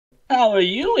How are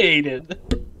you, Aiden?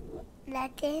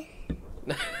 Nothing.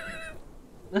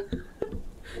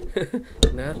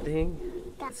 Nothing.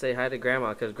 Say hi to Grandma,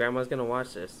 because Grandma's going to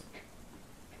watch this.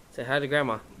 Say hi to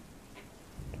Grandma.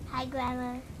 Hi,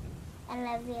 Grandma. I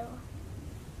love you.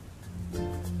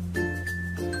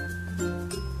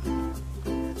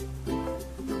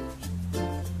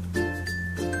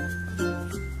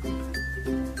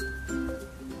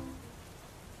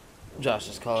 Josh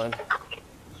is calling.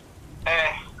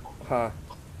 Hey, Huh.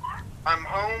 I'm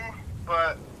home,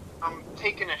 but I'm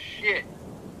taking a shit.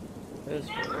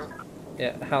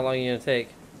 Yeah, how long are you going to take?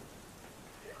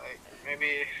 Like,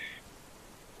 maybe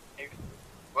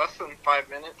less than 5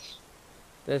 minutes.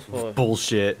 This for...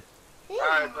 Bullshit.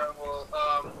 Alright, bro, well,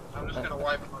 I'm just gonna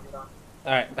wipe when I'm done.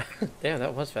 Alright. Damn,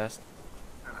 that was fast.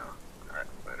 I know. Alright,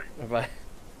 later. Bye.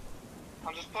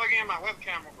 I'm just plugging in my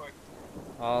webcam real quick.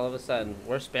 All of a sudden,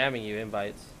 we're spamming you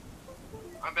invites.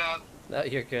 My bad. No,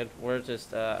 you're good. We're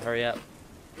just, hurry up.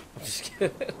 I'm just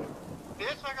kidding.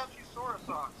 Bitch, I got you Sora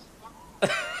socks.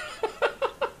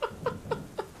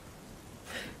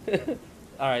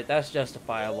 Alright, that's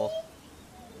justifiable.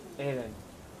 Aiden,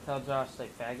 tell Josh, say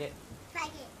faggot.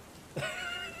 Faggot.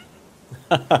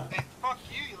 Hey, fuck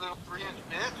you, you little 3-inch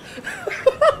bitch.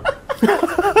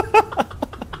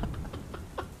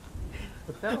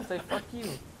 No, say fuck you.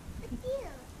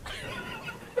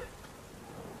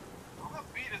 I'm gonna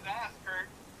beat his ass, Kurt.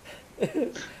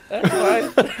 That's fine.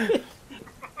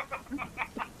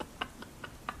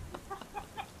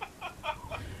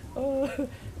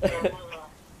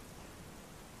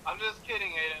 I'm just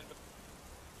kidding, Aiden.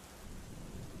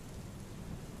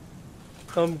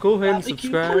 Go ahead and Barbecue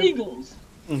subscribe. Pringles.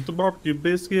 The barbecue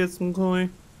biscuits, McCoy.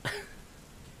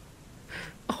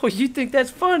 Oh, you think that's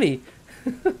funny?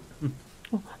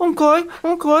 Okay,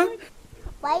 okay.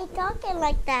 Why are you talking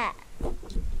like that?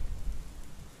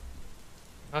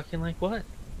 Talking like what?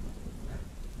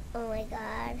 Oh my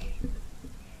god.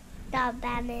 Stop,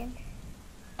 Batman.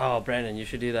 Oh, Brandon, you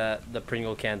should do the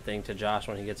Pringle can thing to Josh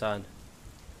when he gets on.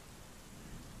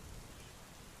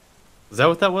 Is that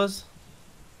what that was?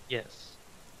 Yes.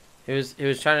 He was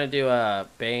trying to do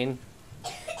Bane,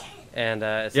 and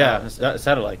it Yeah, it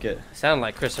sounded like it. sounded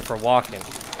like Christopher Walken.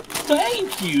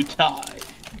 Thank you, Ty.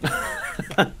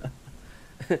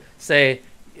 Say,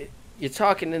 you're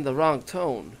talking in the wrong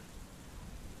tone.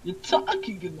 You're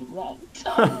talking in the wrong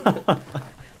tone.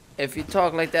 If you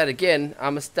talk like that again,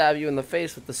 I'ma stab you in the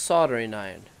face with the soldering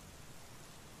iron.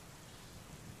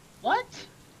 What?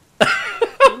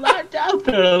 You lied down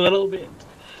there a little bit.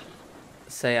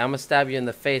 Say, I'ma stab you in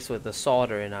the face with the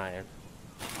soldering iron.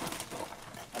 I'm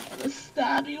gonna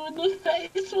stab you in the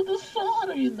face with a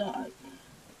soldering knife.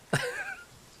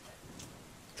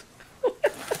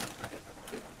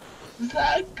 Is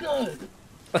that good?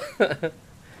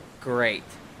 Great.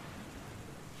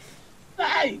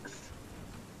 Thanks.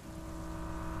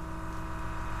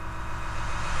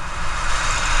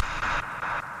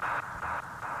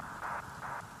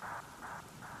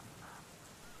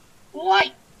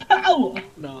 Light power.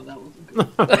 No, that wasn't good.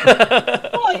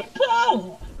 Light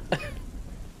power.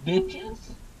 Bitches.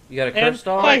 You got a curse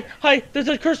doll? Hi, there's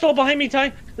a curse doll behind me,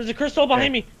 Ty. There's a curse doll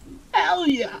behind me. Hell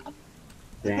yeah.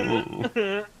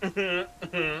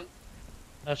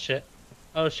 Oh shit.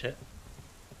 Oh shit.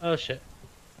 Oh shit.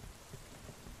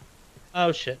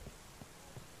 Oh shit.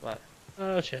 What?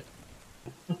 Oh shit.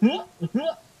 Hey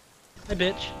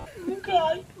bitch.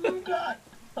 Okay, okay.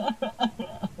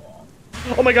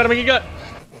 Oh my god, I'm gonna get.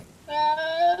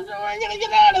 We're gonna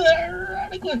get out of there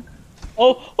really quick.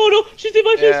 Oh no, she's in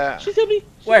my face. Yeah. She's at me.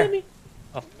 She's Where? at me.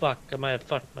 Oh fuck, I might have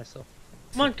fucked myself.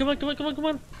 Come on, come on, come on, come on, come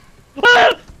on.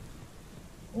 Ah!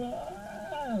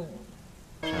 Wow.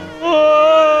 Don't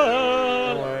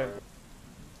Ah! worry.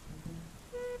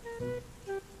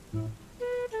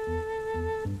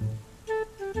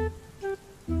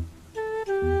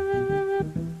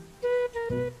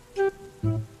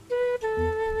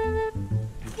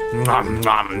 Nom,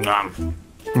 nom, nom.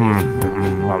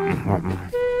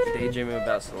 Daydreaming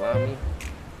about salami.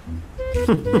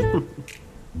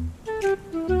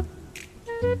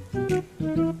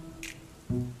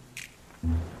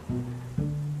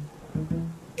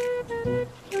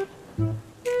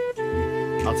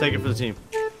 I'll take it for the team.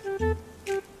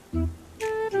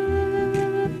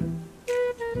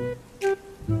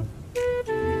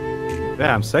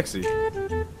 Yeah, I'm sexy.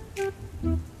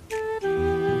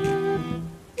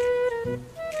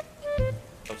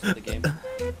 Most of the game.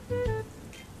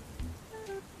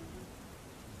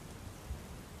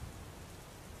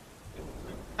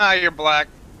 Ah, you're black.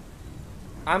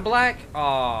 I'm black?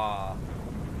 Aww.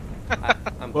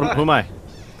 I'm Who black. am I?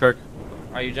 Kirk.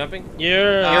 Are you jumping?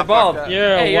 You're Nah, You're fuck bald. that.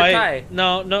 you're Hey, a you're white. Ty.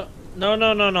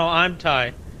 No. I'm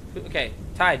Ty. Okay,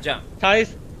 Ty, jump.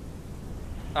 Ty's.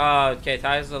 Okay,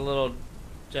 Ty's a little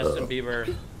Justin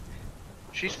Bieber.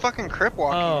 She's fucking crip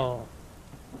walking. Oh.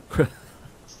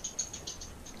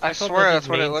 I swear that's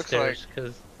what it looks like.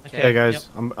 Hey guys, Yep.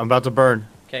 I'm about to burn.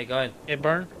 Okay, go ahead. It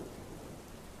burn.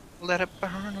 Let it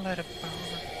burn, let it burn.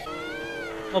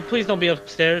 Oh, please don't be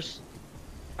upstairs.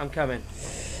 I'm coming.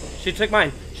 She took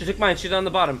mine. She took mine. She's on the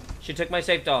bottom. She took my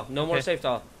safe doll. No more Okay. safe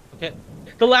doll. Okay.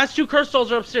 The last 2 curse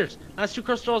dolls are upstairs. Last 2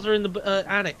 curse dolls are in the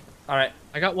attic. All right.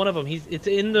 I got one of them. It's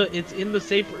in the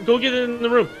safe. Go get it in the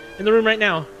room. In the room right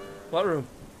now. What room?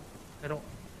 I don't.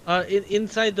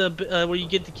 Inside the where you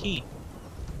get the key.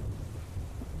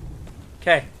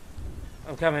 Okay.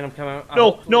 I'm coming. I'm coming.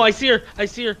 No, I see her. I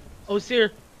see her. Oh, I see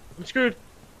her. I'm screwed.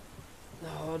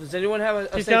 No. Does anyone have a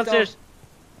She's safe downstairs.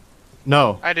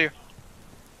 No. I do.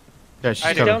 Yeah, she's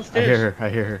I coming. downstairs. I hear her. I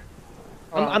hear her.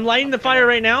 I'm lighting the fire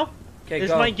right now. doll? Okay,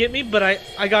 This go. might get me, but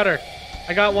I got her.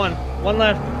 I got one. One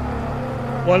left.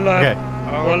 One left.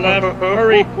 Okay. One left.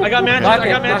 Hurry. I got matches. Lock I it.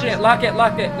 got Lock matches. it. Lock it.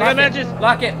 Lock it. got Lock it. matches.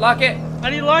 Lock it. Lock it. I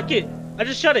didn't lock it. I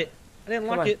just shut it. I didn't Come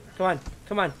lock on. it. Come on.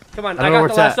 Come on. Come on. I I don't know got where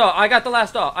the it's last at. doll. I got the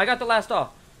last doll. I got the last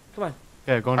doll. Come on.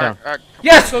 Okay, going down. Alright,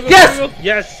 Yes. Go, go, Yes. go, go.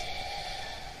 Yes.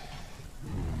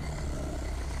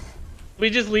 We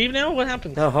just leave now? What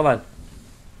happened? No, hold on.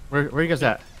 Where you guys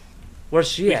at? Where's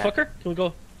she Can we at? fuck her? Can we go?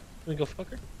 Can we go fuck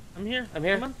her? I'm here. I'm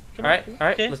here. Come on. Come All right. on. All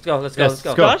right. Okay. Let's go. Let's go. Yes, Let's go.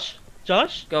 let's go. Josh?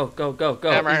 Josh? Go. Go. Go.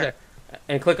 Go. Yeah, I'm right He's here. there.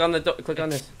 And click on the click on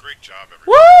this. Great job, everyone.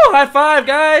 Woo! High five,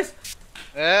 guys.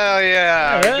 Hell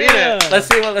yeah, Yeah. we beat it.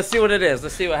 Let's see what it is.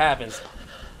 Let's see what happens.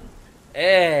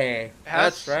 Hey, It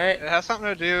has- that's right. It has something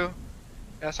to do.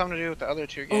 It has something to do with the other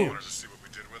 2 I games. wanted to see what we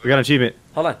did with We her. got an achievement.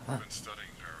 Hold on. I've been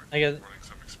studying her I and guess- running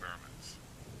some experiments.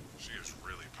 She is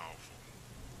really powerful.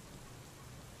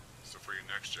 So for your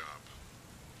next job,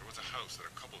 there was a house that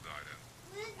a couple died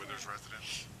in. Withers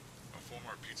residence. A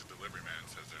former pizza delivery man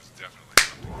says there's definitely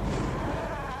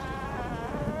something.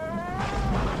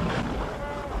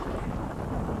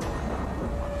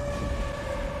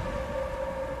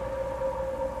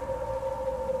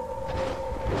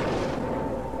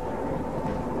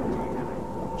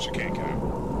 She can't get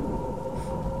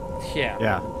out. Yeah.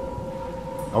 Yeah.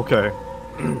 Okay.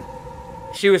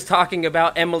 She was talking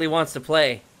about Emily wants to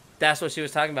play. That's what she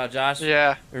was talking about, Josh.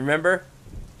 Yeah, Remember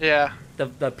yeah.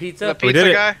 the pizza? The We pizza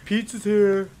did guy? it. Pizza's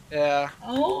here. Yeah.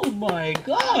 Oh my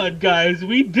god, guys,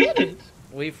 we did it!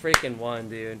 We freaking won,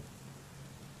 dude.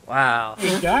 Wow.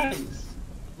 Hey guys,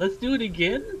 let's do it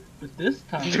again, but this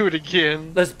time Do it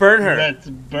again. Let's burn her. let's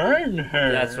burn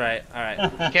her. That's right. All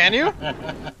right. Can you?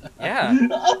 Yeah.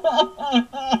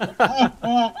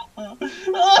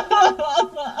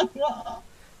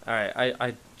 All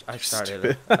right. I started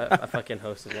it. I fucking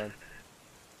hosted one.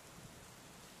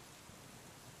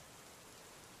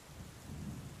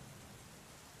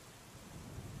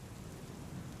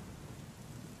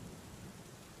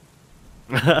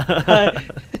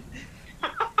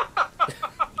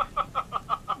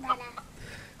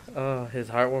 Oh, his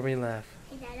heartwarming laugh.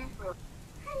 Hey, Dada.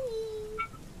 Honey.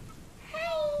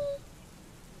 Hi.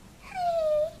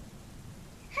 Hi.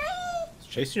 Hi. Is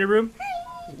Chasing your room?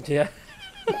 Yeah.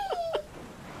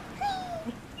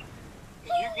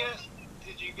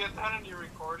 Did you get that in your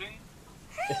recording?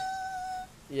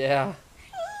 Yeah.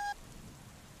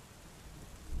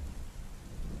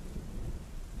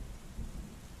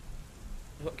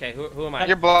 Okay, who am I?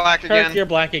 You're black Kirk, again. you're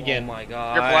black Oh again. my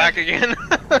god. You're black again.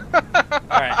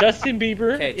 Alright. Justin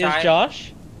Bieber Okay, is Ty.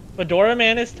 Josh. Fedora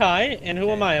Man is Ty. And who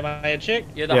am I? Am I a chick?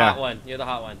 You're the Yeah. hot one. You're the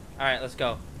hot one. Alright, let's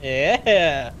go.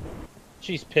 Yeah.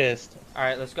 She's pissed.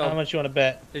 Alright, let's How go. much you want to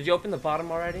bet? Did you open the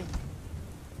bottom already?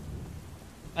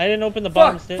 I didn't open the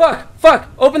bottom Fuck! stairs. Fuck! Fuck!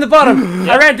 Open the bottom!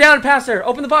 I ran down past her.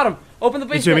 Open the bottom. Open the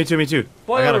Me basement. too. Me too.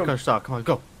 Boiler I got a room. car stop. Come on,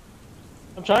 go.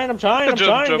 I'm trying,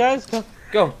 guys. Go.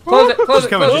 Go. Close it. Close She's it.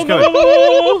 coming, Close she's it.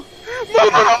 coming.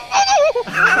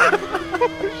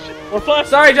 We're flash.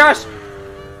 Sorry, Josh.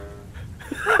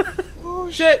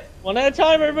 Shit. One at a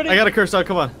time, everybody. I got a curse stop.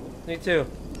 Come on. Me too.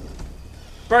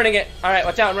 Burning it. Alright,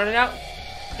 watch out. I'm running out.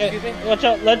 Okay, Excuse me? watch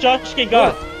out. Let Josh get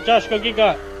got. Josh, go get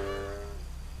got.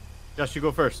 Josh, you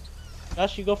go first.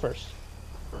 Josh, you go first.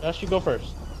 Josh, you go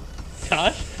first.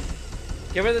 Josh?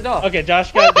 Give her the doll. Okay,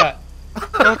 Josh got got.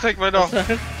 Don't take my doll.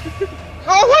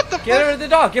 Oh, what the Give fuck? her the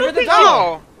doll. Give her the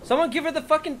doll. No! Someone give her the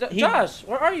fucking He- Josh,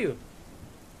 where are you?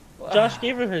 Josh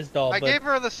gave her his doll, I but gave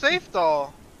her the safe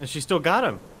doll. And she still got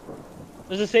him.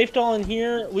 there's a safe doll in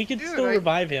here. We could Dude, still I-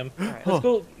 revive him. Alright. Let's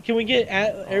go. Can we get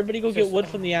everybody go get wood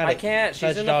from the attic? I can't. She's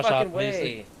Besides in the Josh, fucking obviously.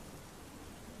 way.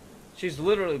 She's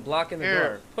literally blocking the Here.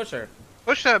 door. Push her.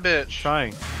 Push that bitch.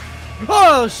 Trying.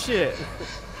 Oh shit!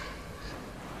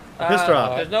 Pissed her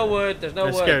off. There's no wood. There's no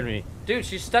That wood. scared me. Dude,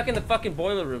 she's stuck in the fucking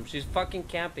boiler room. She's fucking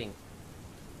camping.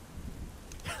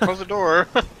 Close the door.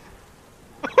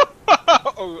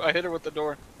 Oh, I hit her with the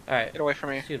door. All right. Get away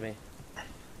from me. Excuse me.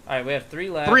 All right, we have 3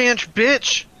 left. 3-inch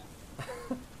bitch.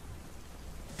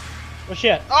 Oh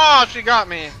shit. Oh, she got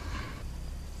me.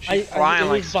 She's flying it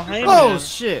like was behind Superman. Oh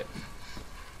shit!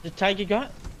 The tag you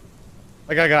got?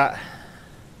 Like I got.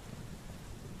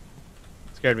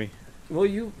 Scared me. Will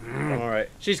you? I'm alright.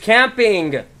 She's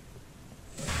camping.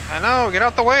 I know. Get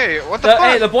out the way. What the fuck?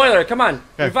 Hey, the boiler. Come on.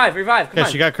 Okay. Revive. Revive. Come Okay,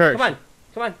 on. she got courage. Come on.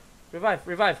 Come on. Revive.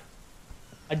 Revive.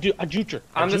 I juked her.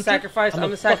 I'm the sacrifice. I'm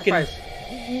the sacrifice.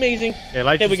 Amazing. Yeah,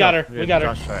 like Okay, we got her. yourself. We got her.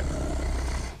 Josh, try it.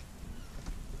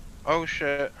 Oh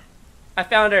shit. I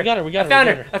found her. We got her. We got I found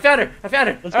her. her. I found her. I found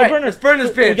her. Let's All go right, burn her. let's burn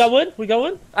this bitch. We got wood? We got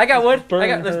wood? I got wood.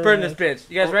 Burn Let's her. burn this bitch.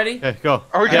 You guys ready? Okay, go.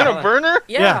 Are we Yeah. gonna burn her?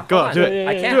 Yeah, go, hold on. do it.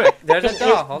 I Yeah, can't. do it. There's a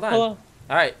doll. Hold on. Hold on.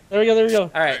 All right. There we go. There we go.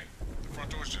 All right. The front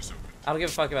door's just open. I don't give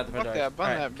a fuck about the front Fuck door. that, burn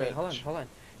All right, that okay, hold on. bitch. Hold on.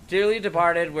 Dearly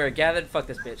departed, we're gathered. Fuck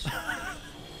this bitch.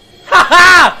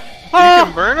 Ha You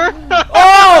can burn her? ha!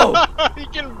 Oh! You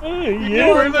can.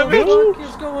 Yeah. burn that What the bitch? fuck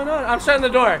is going on? I'm shutting the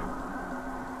door.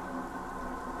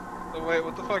 So wait,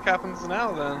 what the fuck happens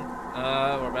now then?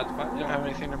 We're about to find You don't have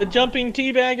anything The to. jumping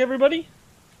teabag, everybody.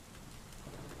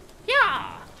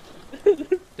 Yeah. Do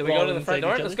we go to the Inside front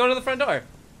door? each Let's other? go to the front door.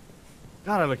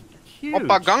 God, I look huge.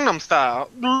 Oppa Gangnam Style.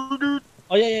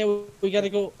 Oh yeah. We gotta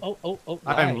go. Oh.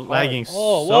 I'm lagging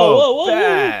Oh, so whoa.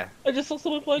 bad. I just saw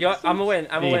someone play. Yo, I'm gonna win.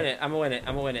 I'm gonna Me. win it. I'm gonna win it.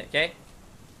 I'm gonna win it. Okay.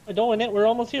 I don't win it. We're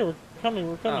almost here. We're coming.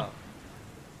 We're coming. Oh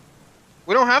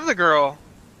We don't have the girl.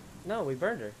 no, we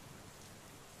burned her.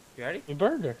 You ready? We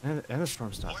burned her. And the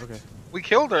storm stopped. Okay. We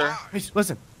killed her. Hey,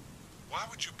 listen. Why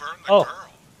would you burn the Oh. girl?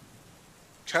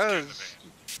 Just get in the Cause.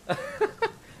 van.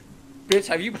 Bitch,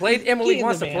 have you played Get Emily in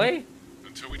Wants the to van. Play?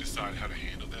 Until we decide how to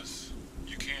handle this,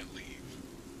 you can't leave.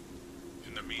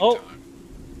 In the Oh. meantime,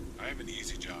 I have an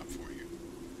easy job for you.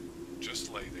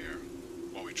 Just lay there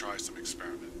while we try some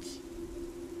experiments.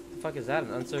 The fuck is that?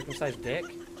 An uncircumcised dick?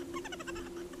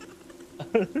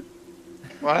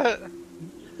 What?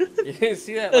 You didn't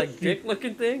see that like dick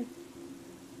looking thing?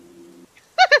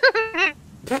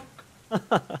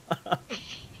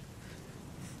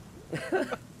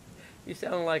 You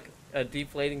sound like a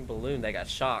deflating balloon that got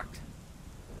shocked.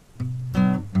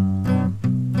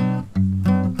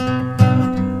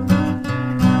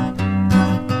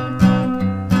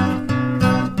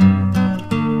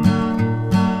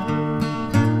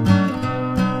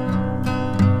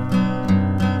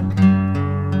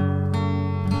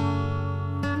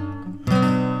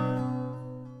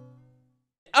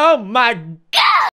 Oh my